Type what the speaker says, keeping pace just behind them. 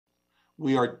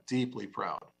we are deeply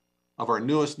proud of our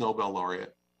newest Nobel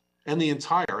laureate and the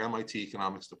entire MIT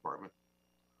Economics Department.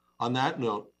 On that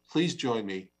note, please join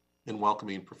me in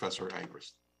welcoming Professor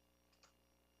Angriest.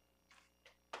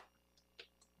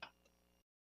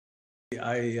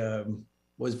 I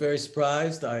was very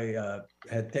surprised. I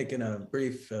had taken a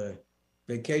brief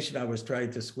vacation. I was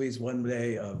trying to squeeze one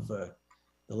day of the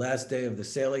last day of the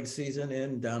sailing season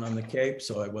in down on the Cape,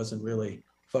 so I wasn't really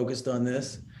focused on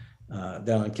this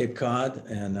down on Cape Cod.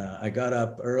 And I got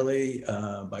up early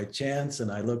by chance, and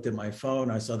I looked at my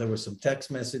phone. I saw there were some text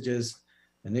messages.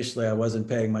 Initially, I wasn't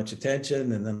paying much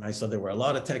attention, and then I saw there were a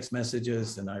lot of text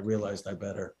messages, and I realized I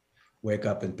better wake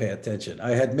up and pay attention.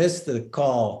 I had missed the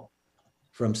call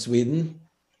from Sweden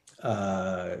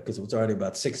because it was already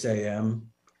about 6 a.m.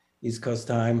 East Coast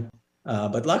time.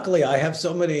 But luckily, I have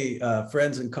so many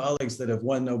friends and colleagues that have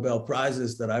won Nobel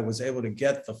Prizes that I was able to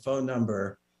get the phone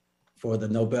number for the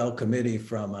Nobel Committee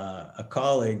from a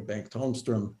colleague, Bengt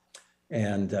Holmström,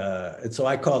 and so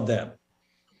I called them.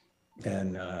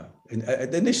 And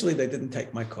initially, they didn't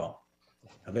take my call.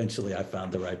 Eventually, I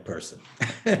found the right person.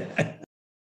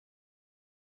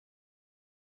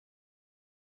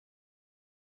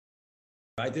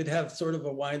 I did have sort of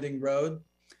a winding road.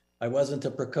 I wasn't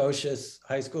a precocious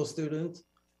high school student.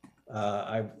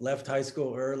 I left high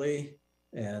school early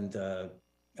and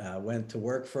went to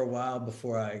work for a while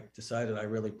before I decided I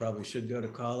really probably should go to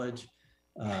college.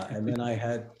 And then I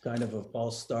had kind of a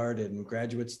false start in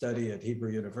graduate study at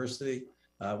Hebrew University.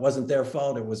 It wasn't their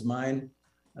fault, it was mine.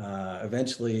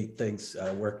 Eventually things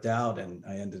worked out and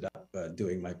I ended up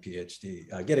doing my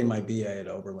PhD, getting my BA at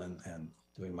Oberlin and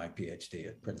doing my PhD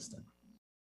at Princeton.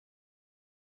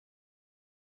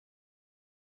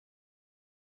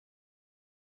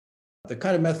 The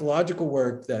kind of methodological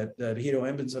work that Hito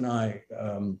Embens and I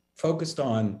focused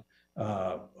on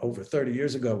over 30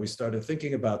 years ago, we started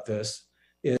thinking about this,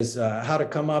 is how to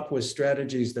come up with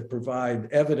strategies that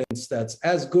provide evidence that's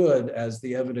as good as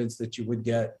the evidence that you would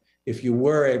get if you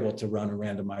were able to run a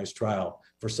randomized trial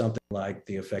for something like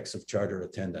the effects of charter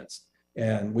attendance.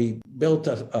 And we built,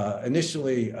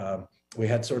 initially, we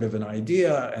had sort of an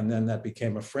idea, and then that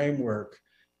became a framework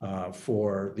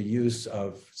for the use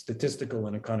of statistical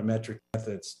and econometric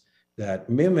methods that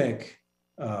mimic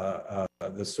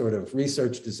the sort of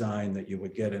research design that you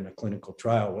would get in a clinical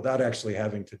trial without actually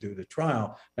having to do the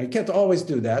trial. Now, you can't always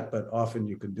do that, but often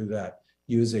you can do that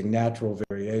using natural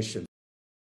variation.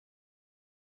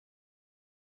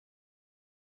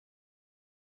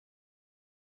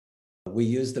 We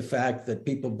use the fact that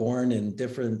people born in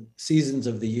different seasons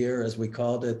of the year, as we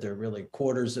called it, they're really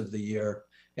quarters of the year,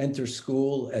 enter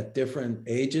school at different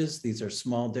ages. These are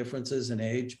small differences in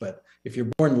age, but if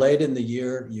you're born late in the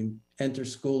year, you enter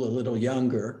school a little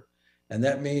younger. And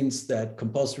that means that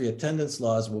compulsory attendance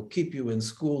laws will keep you in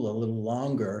school a little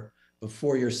longer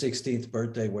before your 16th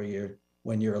birthday,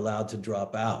 when you're allowed to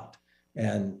drop out.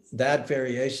 And that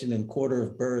variation in quarter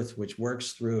of birth, which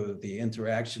works through the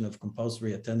interaction of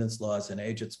compulsory attendance laws and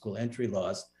age at school entry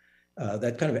laws,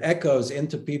 that kind of echoes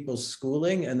into people's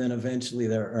schooling and then eventually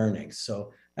their earnings.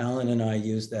 So Alan and I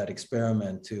used that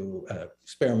experiment to,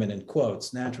 experiment in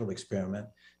quotes, natural experiment,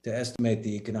 to estimate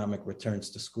the economic returns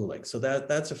to schooling. So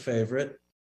that's a favorite.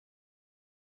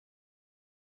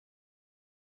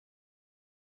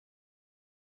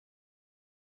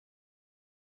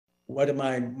 What am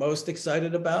I most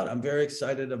excited about? I'm very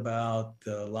excited about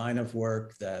the line of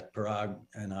work that Parag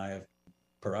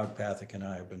Pathak and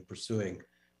I have been pursuing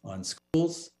on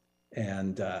schools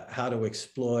and how to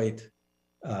exploit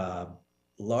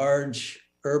large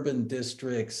urban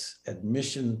districts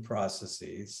admission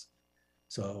processes.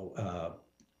 So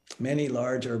many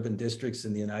large urban districts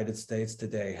in the United States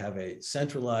today have a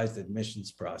centralized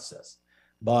admissions process.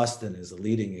 Boston is a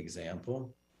leading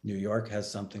example. New York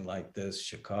has something like this,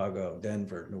 Chicago,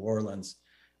 Denver, New Orleans,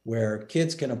 where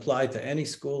kids can apply to any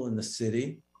school in the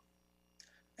city.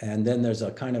 And then there's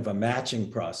a kind of a matching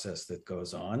process that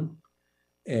goes on.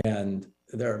 And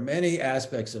there are many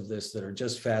aspects of this that are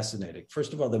just fascinating.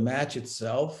 First of all, the match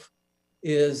itself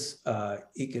is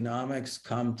economics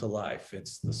come to life.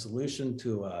 It's the solution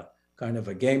to a kind of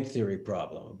a game theory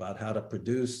problem about how to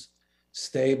produce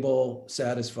stable,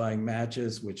 satisfying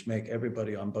matches which make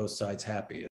everybody on both sides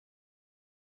happy.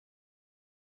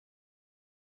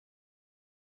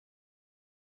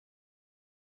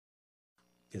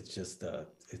 It's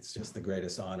just the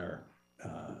greatest honor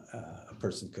a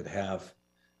person could have.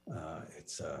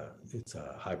 It's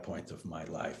a high point of my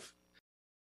life.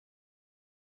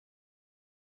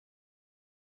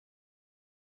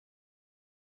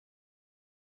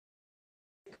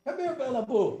 Come here, Bella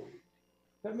Boo.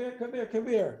 Come here, come here, come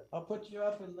here. I'll put you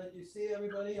up and let you see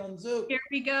everybody on Zoom. Here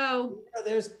we go.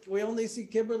 Yeah, we only see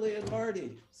Kimberly and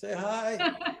Marty. Say hi.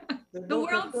 The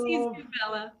world sees you,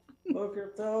 Bella.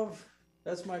 Boker Tov.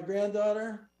 That's my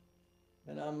granddaughter,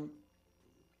 and I'm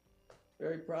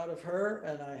very proud of her.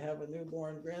 And I have a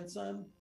newborn grandson.